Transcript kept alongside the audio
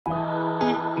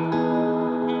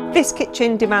This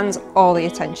kitchen demands all the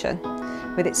attention.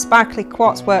 With its sparkly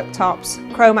quartz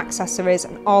worktops, chrome accessories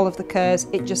and all of the curves,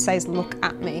 it just says look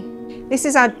at me. This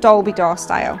is our Dalby door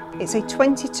style. It's a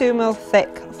 22mm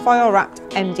thick foil wrapped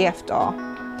MDF door.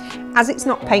 As it's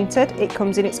not painted, it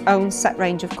comes in its own set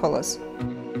range of colours.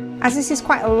 As this is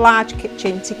quite a large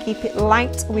kitchen, to keep it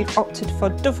light, we've opted for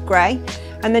dove grey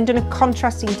and then done a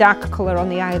contrasting darker colour on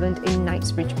the island in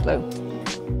Knightsbridge blue.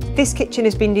 This kitchen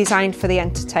has been designed for the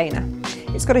entertainer.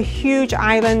 It's got a huge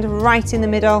island right in the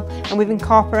middle, and we've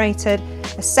incorporated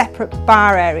a separate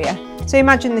bar area. So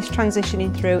imagine this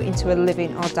transitioning through into a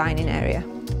living or dining area.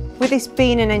 With this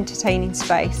being an entertaining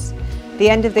space, the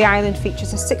end of the island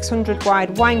features a 600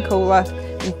 wide wine cooler,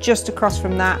 and just across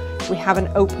from that we have an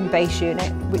open base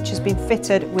unit which has been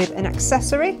fitted with an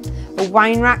accessory, a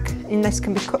wine rack, and this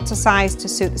can be cut to size to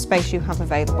suit the space you have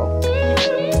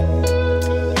available.